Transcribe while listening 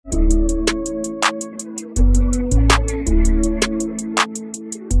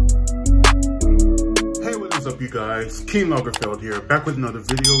guys, King Lagerfeld here, back with another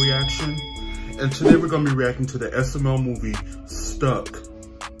video reaction. And today we're going to be reacting to the SML movie, Stuck.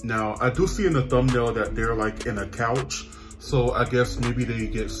 Now, I do see in the thumbnail that they're like in a couch. So I guess maybe they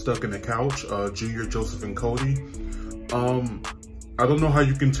get stuck in a couch, Junior, Joseph, and Cody. I don't know how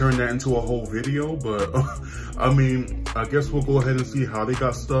you can turn that into a whole video, but I mean, I guess we'll go ahead and see how they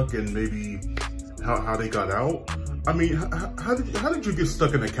got stuck and maybe how they got out. I mean, how did you get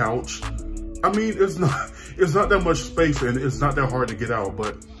stuck in a couch? I mean, it's not that much space and it's not that hard to get out,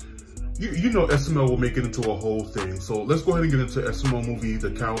 but you know SML will make it into a whole thing. So let's go ahead and get into SML movie,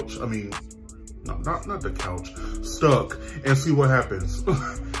 The Couch. I mean, not The Couch, Stuck, and see what happens.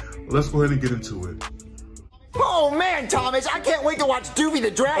 Let's go ahead and get into it. Oh man, Thomas, I can't wait to watch Doofy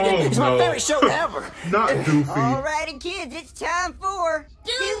the Dragon. It's my favorite show ever. Not Doofy. Alrighty, kids, it's time for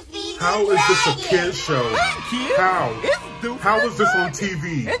Doofy. How is this a kid's show? Hey, kids. How? It's Doofy. How is this on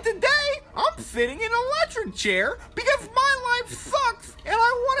TV? And today, I'm sitting in an electric chair because my life sucks and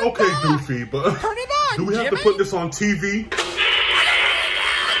I want to die. Doofy, but turn it on, do we have Jimmy? to put this on TV?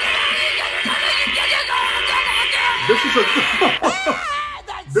 This is a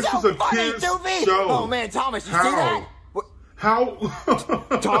this so is a funny, kid's Doofy. show. Oh man, Thomas, you see that? How?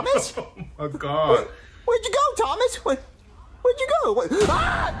 Thomas? Oh my God. Where'd you go, Thomas? Where'd you go?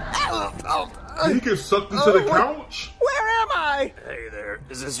 Did he get sucked into the couch? Where am I? Hey there,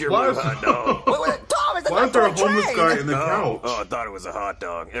 is this your Why blue is- hot dog? Thomas, Why is there a homeless guy in the couch? Oh, I thought it was a hot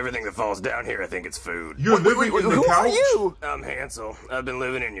dog. Everything that falls down here, I think it's food. You're living in the Who couch? are you? I'm Hansel. I've been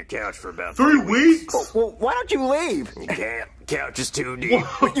living in your couch for about 3 weeks? Well, why don't you leave? You can't. Couch is too deep. You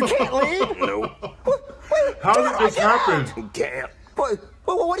can't leave? Nope. How did this happen? You can't. What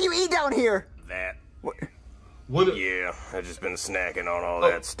do you eat down here? That. What? Yeah, I've just been snacking on all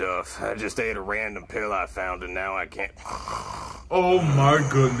that stuff. I just ate a random pill I found and now I can't. Oh my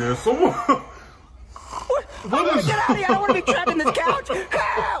goodness. What is... Get out of here! I don't want to be trapped in this couch! Help!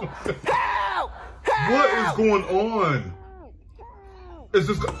 Help! Help! What is going on? Is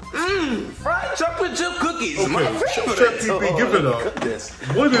this... Fried chocolate chip cookies. Okay, My favorite. Chef PP, give it up. Goodness.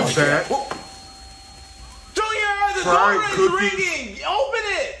 What is that? Junior, the Fried door is cookies? ringing. Open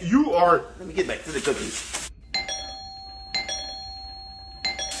it. You are... Let me get back to the cookies.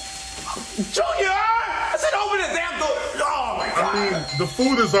 Junior! I said open the damn door. Oh my God. I mean, the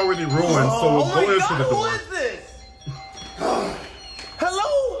food is already ruined, so Oh my go answer God, the who door. is this? Hello?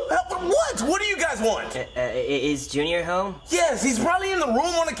 What? What do you guys want? Is Junior home? Yes, he's probably in the room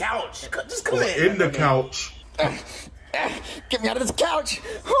on the couch. Just come in. In the couch. Get me out of this couch!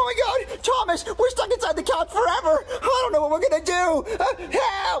 Oh my God, Thomas, we're stuck inside the couch forever. I don't know what we're gonna do.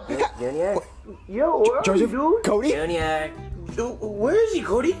 Help! Junior? Yo, where Joseph, are you, dude? Cody. Junior? Where is he,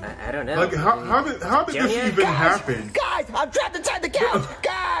 Cody? I don't know. Like, how did this Junior? even happen? Guys, I'm trapped inside the couch.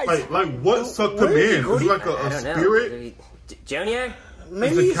 Guys. Like what sucked him in? Is it like I a don't know. spirit? Junior? Is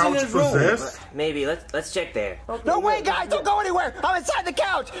Maybe the he's in couch his room. possessed? Maybe. Let's check there. No way, guys! Don't go anywhere! I'm inside the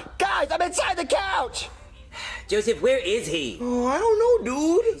couch! Guys, I'm inside the couch! Joseph, where is he? Oh, I don't know,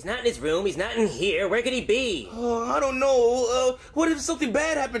 dude. He's not in his room. He's not in here. Where could he be? I don't know. What if something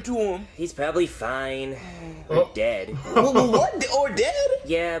bad happened to him? He's probably fine. Or dead. What? Or dead?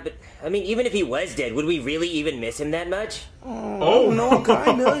 Yeah, but, I mean, even if he was dead, would we really even miss him that much? Oh No,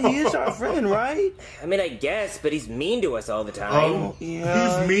 kinda. He is our friend, right? I mean, I guess, but he's mean to us all the time. Oh, he's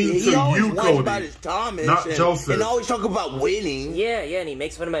mean He to always you, whines Cody. about his Thomas, Not and, Joseph. and always talk about winning. Yeah, and he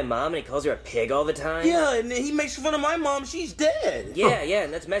makes fun of my mom and he calls her a pig all the time. Yeah, and he makes fun of my mom. She's dead. Yeah,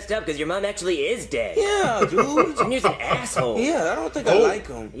 and that's messed up because your mom actually is dead. Yeah, dude. Junior's an asshole. Yeah, I don't think I like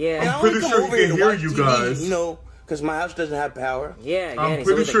him. Yeah. And I I'm pretty only come sure he over can here to hear watch you TV, guys. You know, because my house doesn't have power. Yeah, I'm and he's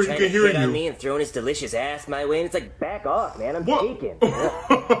pretty always sure like, he trying can to hear hit on you. me and throwing his delicious ass my way, and it's like, back off, man, I'm What? shaking.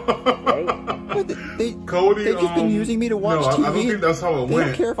 Right? Cody, They've just been using me to watch no, TV. I don't think that's how it They went.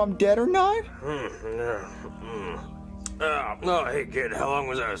 don't care if I'm dead or not. Oh, hey kid, how long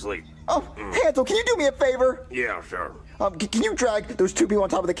was I asleep? Oh, Hansel, can you do me a favor? Yeah, sure. Can you drag those two people on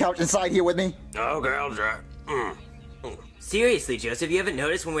top of the couch inside here with me? Okay, I'll try. Seriously, Joseph, you haven't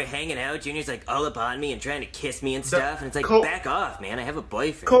noticed when we're hanging out, Junior's like all up on me and trying to kiss me and stuff, and it's like, back off, man, I have a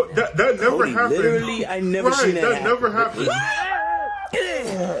boyfriend. That never Cody, happened. literally, I never seen that happen. never happened.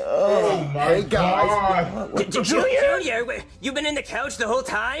 Oh my Hey, guys. God. Junior, you've been in the couch the whole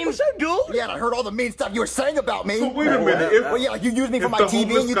time? What's up, dude? Yeah, and I heard all the mean stuff you were saying about me. So wait a minute. If, Well, yeah, like you use me for if my the TV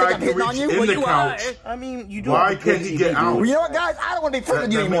and homeless you guy think I'm can hitting on reach you? in Well, the you couch, I mean, you do. why have a can't good he TV, get out? Well, you know what, guys? I don't want to be friends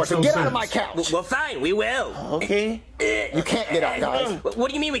with you That anymore, makes so no get out of my sense. couch. Well, fine, we will. Okay. You can't get out, guys. What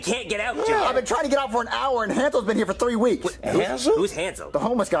do you mean we can't get out, Junior? I've been trying to get out for an hour, and Hansel's been here for 3 weeks. Hansel? Who's Hansel? The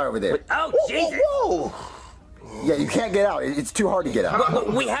homeless guy over there. Oh, Jesus. Whoa. Yeah, you can't get out. It's too hard to get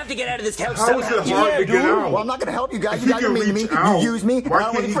out. We have to get out of this couch How is somehow. it hard to get out? Well, I'm not going to help you guys. If You guys are mean to me. You use me. Why I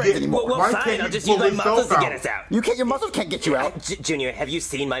don't want can't to he be friends get- anymore. Well, Why fine, can't I'll he just pull use my himself muscles to out? get us out. You can't. Your muscles can't get you out. Junior, have you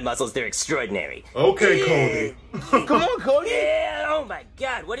seen my muscles? They're extraordinary. Okay, Cody. Come on, Cody. Yeah, oh my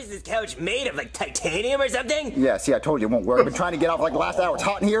god, what is this couch made of? Like titanium or something? Yeah, see, I told you it won't work. I've been trying to get out for like the last hour. It's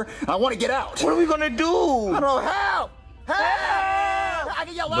hot in here. I want to get out. What are we gonna do? I don't know. Help! Help! I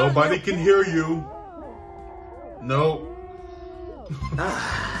can yell louder. Nobody can hear you. No.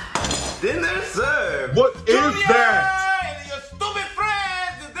 Dinner served. What is that? And your stupid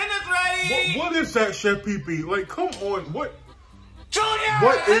friends, the dinner's ready. What is that, Chef Pee-Pee? Like, come on. What Junior,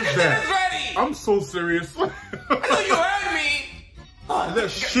 What is the that? dinner's ready. I'm so serious. I know you heard me. Is that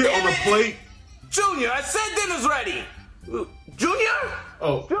shit on the Damn it. plate? Junior, I said dinner's ready. Junior?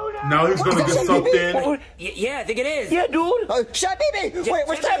 Oh, now he's gonna get sucked in. Yeah, I think it is. Yeah, dude. Shut Pee-Pee! Wait,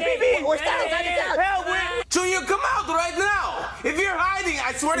 we're stuck. We're stuck inside the couch. Help, Junior, come out right now. If you're hiding,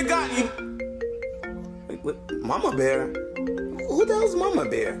 I swear to God, you... Wait, Mama Bear? Who the hell's Mama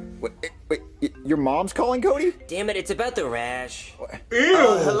Bear? Wait, your mom's calling Cody? Damn it, it's about the rash. Ew.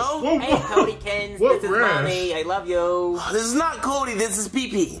 Hello? Whoa, Hey, Cody Kens, What this is rash? Mommy. I love you. This is not Cody, this is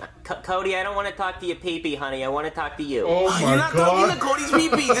Pee-Pee. Cody, I don't want to talk to you, Pee-Pee, honey. I want to talk to you. Oh my You're not talking god. to Cody's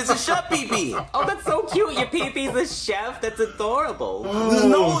Pee-Pee, this is Chef Pee-Pee. Oh, that's so cute. Your Pee-Pee's a chef. That's adorable.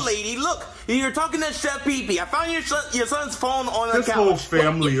 No, lady, look, you're talking to Chef Pee-Pee. I found your son's phone on the This whole couch.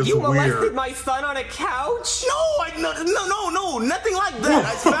 family is You molested weird. my son on a couch? No, nothing like that.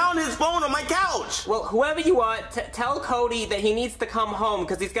 I found his phone on my couch. Well, whoever you are, tell Cody that he needs to come home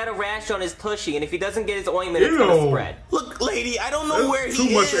because he's got a rash on his tushy, and if he doesn't get his ointment, it's gonna Ew. spread. Look, lady, I don't know where That's he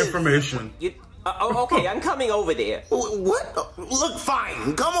too much is. information. Okay, I'm coming over there. What? Look,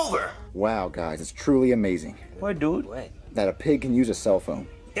 fine. Come over. Wow, guys, it's truly amazing What, dude? What? that a pig can use a cell phone.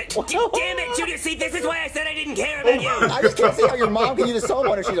 Damn it, Junior! See, this is why I said I didn't care about you. I just can't see how your mom can use a cell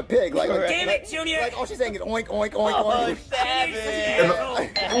phone if she's a pig. Damn it, Junior! Like all she's saying is oink, oink, oink, oink.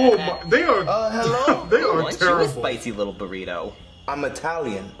 Oh my, they are. Hello? They are Aren't you a terrible. spicy little burrito? I'm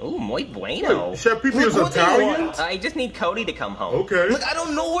Italian. Ooh, muy bueno. Chef Pee-Pee is What do you Italian? want? I just need Cody to come home. Okay. Look, I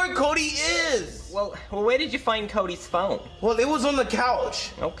don't know where Cody is. Well, where did you find Cody's phone? Well, it was on the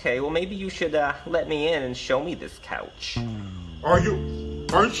couch. Okay, well maybe you should let me in and show me this couch. Aren't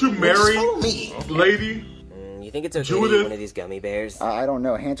you married, Follow me. lady? You think it's okay to Judith? eat one of these gummy bears? I don't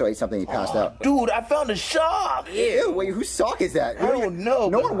know. Hancho ate something. He passed out. Dude, I found a shop. Ew, wait, whose sock is that? I don't know.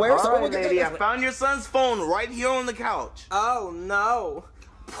 No one wears All right, sock. lady, I found your son's phone right here on the couch. Oh no.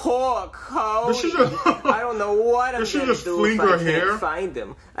 Poor Cody. Did she just- I don't know what I'm Did she gonna just do fling if her I can't hair? find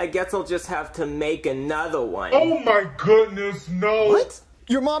him. I guess I'll just have to make another one. Oh my goodness, no. What?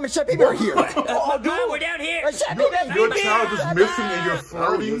 Your mom and Chef Pee-Pee are here. Oh, dude, we're down here. Chef Your Pee-Pee! child is missing and you're Oh,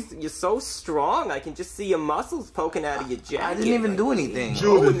 flirting? you're so strong. I can just see your muscles poking out of your jacket. I didn't even do anything. Oh, and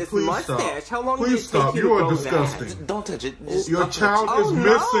Judith, this please mustache. stop. How long Please did it take stop. you to You are grow disgusting. that? Don't touch it. Just Your don't touch child Oh, is no.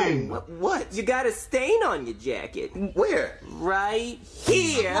 missing. What? You got a stain on your jacket. Where? Right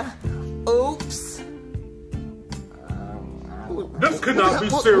here. Oops. This could not be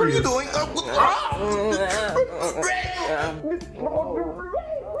What are you serious. doing?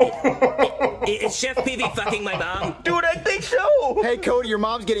 Is Chef Pee-Pee fucking my mom? Dude, I think so. Hey, Cody, your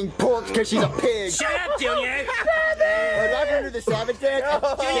mom's getting porked because she's a pig. Shut up, Junior! Have I ever heard the Savage dance? Shut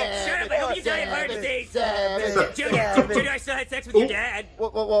up! I hope you die of heart disease. Savage, Junior, savage. Junior, I still had sex with your dad.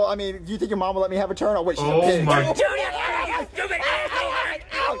 Well, I mean, do you think your mom will let me have a turn? Oh, wait, she's a Oh pig. my. Junior, you stupid asshole!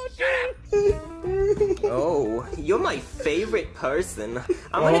 Ow, shut up! Oh, you're my favorite person.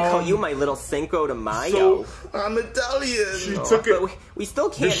 I'm gonna call you my little Cinco de Mayo. So, I'm Italian. she took But it. we still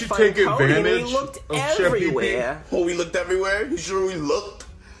can't Did she find take Cody. advantage We looked of Chef Pee-Pee? everywhere. Oh, we looked everywhere? You sure we looked?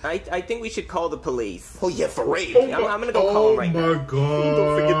 I think we should call the police. Oh, yeah, for rape. I'm gonna go call him right now. Oh my god.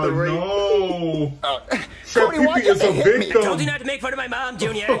 Don't forget the rape. No. Chef Cody, why'd Pee-Pee you is a hit me? victim. Told you not to make fun of my mom,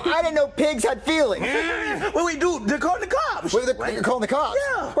 Junior. I didn't know pigs had feelings. Wait, dude, they're calling the cops. Wait, you're calling the cops?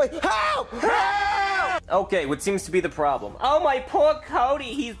 Yeah. Wait, help! Help! Okay, what seems to be the problem? Oh, my poor Cody,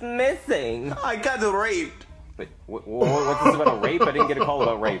 he's missing. I got raped. Wait, what's this about a rape? I didn't get a call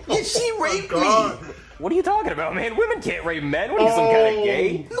about rape. Yeah, she raped God. me. What are you talking about, man? Women can't rape men. What are you, some kind of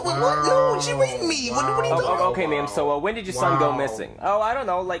gay? No, what? No, she raped me. What are you talking about? Okay, ma'am. So when did your son go Wow. missing? Oh, I don't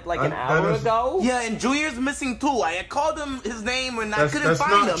know, like an That hour is- ago. Yeah, and Junior's missing too. I called him his name and I That's- couldn't that's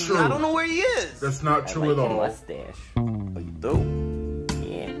find not him. true. I don't know where he is. That's not I true like at your all. mustache. Oh, you do?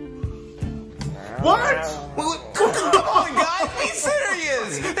 Yeah. What? Come on, guys, be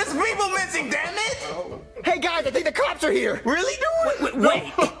serious. There's people missing, damn it. Hey, guys, I think the cops are here. Really, dude? Wait,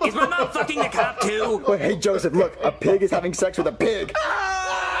 is my mom fucking the cop too? Wait, hey, Joseph, look, a pig is having sex with a pig.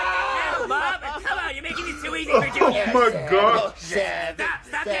 No, Mom, come on, you're making this too easy Oh my God. Savage.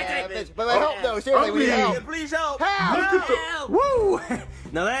 Stop that. But help though, seriously, we need help. Please help. Help! Look at the... Help. Woo!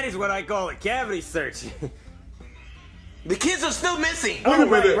 Now that is what I call a cavity search. The kids are still missing. Wait a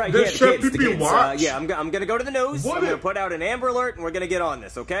minute. Right, Did yeah, Chef the Pee kids. Pee watch? Yeah, I'm gonna go to the news. What I'm gonna if- put out an Amber Alert, and we're gonna get on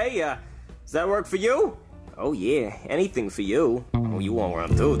this, okay? Does that work for you? Oh yeah, anything for you. Oh, you want where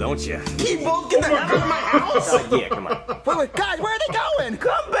I'm too, don't you? You both get the hell out of my house. Yeah, come on. Wait, guys, where are they going?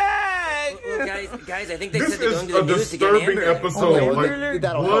 Come back. Guys, I think they This said they're is going to the a news to get an disturbing Amber Alert. episode. Like,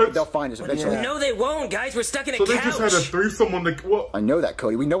 That'll what? help. They'll find us eventually. No, they won't, guys. We're stuck in a So they couch. just had a threesome on the... Well, I know that,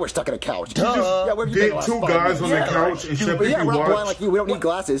 Cody. We know we're stuck in a couch. you Yeah, where have just you been did the last 2 5 guys on the minutes? couch and Chef But Pee yeah, Pee we're not blind watched. like you. We don't need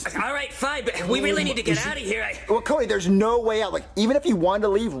glasses. All right, fine, but we really need to get out of here. Well, Cody, there's no way out. Like, even if you wanted to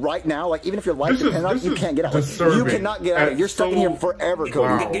leave right now, like, even if your life This is- depended on it, this you is can't get out. Like, you disturbing cannot get out. at You're stuck in here so- forever,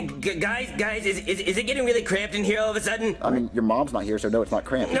 Cody. Wow. Guys, is it getting really cramped in here all of a sudden? I mean, your mom's not here, so no, it's not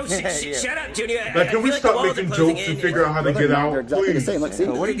cramped. No, shut up, Junior. Like, can I we feel like the stop walls are making closing jokes in. and figure out how to get out? They're exactly the Please. same. Let's see.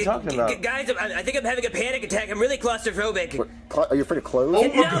 What are you talking about? Guys, I think I'm having a panic attack. I'm really claustrophobic. Are you afraid of clothes? Oh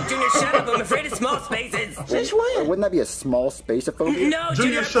my No, God. Junior, shut up. I'm afraid of small spaces. Wouldn't that be a small space of phobia? No, Junior,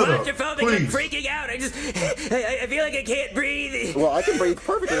 Junior, I'm shut up, claustrophobic. I'm please. freaking out. I feel like I can't breathe. Well, I can breathe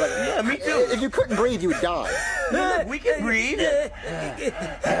perfectly. Like, yeah, me too. If you couldn't breathe, you would die. We can breathe.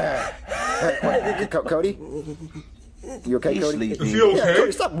 Cody? You okay, He's Cody? sleeping. Is he Yeah, okay?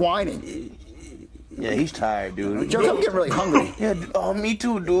 Cody, stop whining. Yeah, he's tired, dude. Joseph, I'm getting really hungry. Yeah, oh, me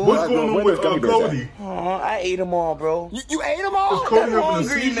too, dude. What's going on where with those gummy bears Cody? Oh, I ate them all, bro. You ate them all? Is Cody I'm having a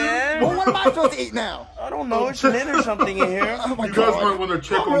hungry, seizure? man. Well, what am I supposed to eat now? I don't know. It's lint or something in here. Oh my You guys God. might want to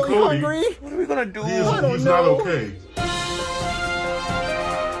check I'm on really Cody. hungry. What are we gonna do? He's not okay.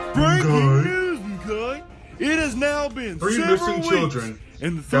 Breaking Guy. news, guy. It has now been 3 several missing weeks, children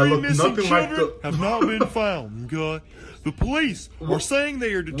and the that 3 look missing nothing like children the- have not been found, guy. The police are saying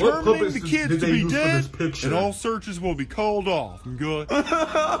they are what determining puppets the did kids to they be use for dead, this picture? and all searches will be called off, guy.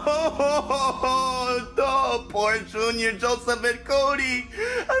 Oh, poor Junior, Joseph, and Cody.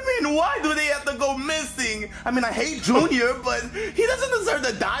 I mean, why do they have to go missing? I mean, I hate Junior, but he doesn't deserve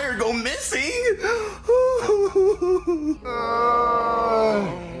to die or go missing.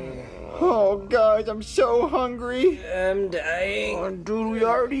 Oh, guys, I'm so hungry. I'm dying. Oh, dude, we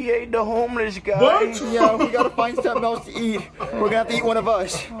already ate the homeless guy. What? Yeah, we gotta find something else to eat. We're gonna have to eat one of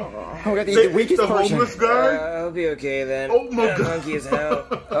us. We're gonna have to eat They the weakest the person. homeless guy? I'll be okay then. Oh my I'm God. hungry as hell.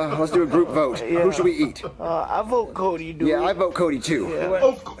 Let's do a group vote. Who should we eat? I vote Cody, dude. Yeah, I vote Cody too.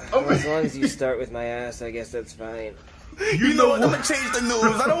 As long as you start with my ass, I guess that's fine. You know what? I'm gonna change the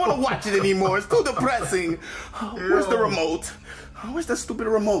news. I don't want to watch it anymore. It's too depressing. Oh, where's the remote? Oh, where's the stupid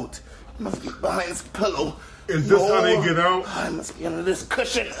remote? It must be behind this pillow. Is this how they get out? It must be under this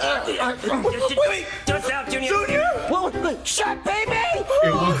cushion. Wait, don't stop, Junior. Junior! Whoa, shut, baby!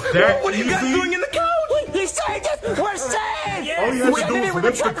 It was that What are you guys easy? doing in the couch? He saved us! We're saved! All you had We to had do to was be with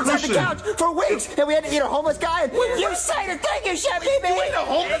lift the the truck inside the cushion. couch for weeks, and we had to eat a homeless guy. And you saved us! Thank you, Chef Baby! You ain't a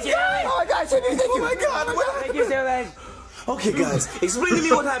homeless guy? Oh my God, Chef Baby, thank you! Oh my God! What? Thank you so much. Okay, guys, explain to me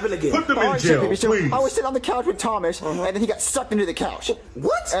what happened again. Put them All in right, Chef jail, Baby, so please. I was sitting on the couch with Thomas, and then he got sucked into the couch.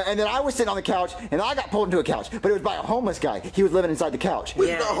 What? And then I was sitting on the couch, and I got pulled into a couch, but it was by a homeless guy. He was living inside the couch. With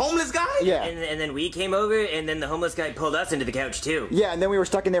Yeah. the homeless guy? Yeah. And then we came over, and then the homeless guy pulled us into the couch too. Yeah, and then we were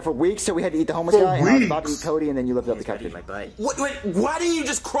stuck in there for weeks, so we had to eat the homeless For guy, and I was about to weeks? eat Cody, and then you lifted up the couch. Eat my butt. Wait, why didn't you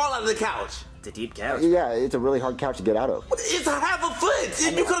just crawl out of the couch? It's a deep couch. Yeah, it's a really hard couch to get out of. It's a half a foot.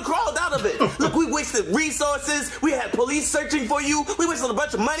 You could have crawled out of it. Look, we wasted resources. We had police searching for you. We wasted a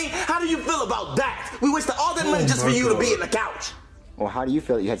bunch of money. How do you feel about that? We wasted all that money just for my you to be God. in the couch. Well, how do you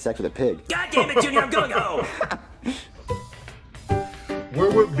feel that you had sex with a pig? God damn it, Junior, I'm going home.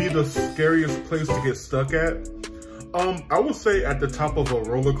 Where would be the scariest place to get stuck at? I would say at the top of a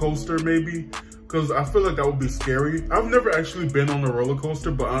roller coaster, maybe, because I feel like that would be scary. I've never actually been on a roller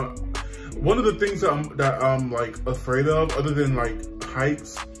coaster, but one of the things that I'm like afraid of, other than like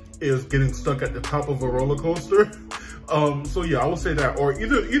heights, is getting stuck at the top of a roller coaster. So yeah, I would say that, or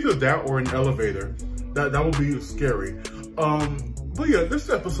either that or an elevator. That would be scary. But yeah, this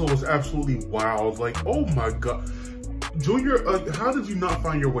episode was absolutely wild. Like, oh my God. Junior, how did you not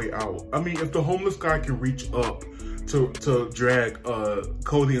find your way out? I mean, if the homeless guy can reach up to drag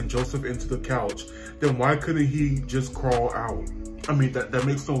Cody and Joseph into the couch, then why couldn't he just crawl out? I mean, that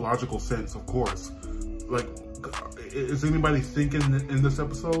makes no logical sense, of course. Like, is anybody thinking in this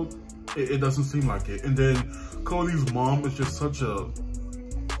episode? It doesn't seem like it. And then Cody's mom is just such a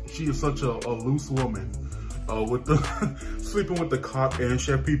loose woman. With the sleeping with the cop and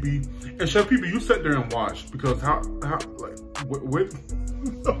Chef Pee Pee. And Chef Pee Pee, you sat there and watched, because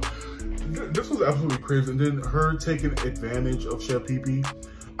this was absolutely crazy. And then her taking advantage of Chef Pee Pee.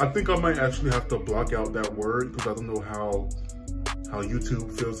 I think I might actually have to block out that word because I don't know how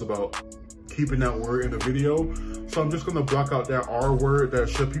YouTube feels about keeping that word in the video. So I'm just gonna block out that R word that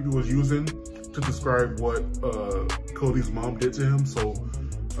Chef Pee Pee was using to describe what Cody's mom did to him. So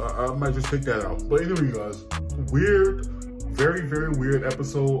I might just take that out. But anyway, guys, weird, very, very weird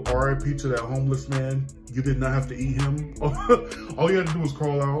episode. RIP to that homeless man. You did not have to eat him. All you had to do was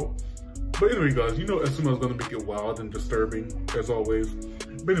crawl out. But anyway, guys, you know SML is gonna make it wild and disturbing as always.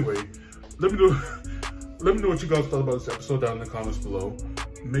 But anyway, let me know what you guys thought about this episode down in the comments below.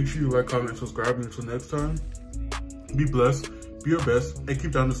 Make sure you like, comment, and subscribe. And until next time, be blessed, be your best, and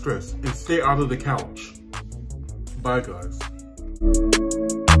keep down the stress. And stay out of the couch. Bye, guys.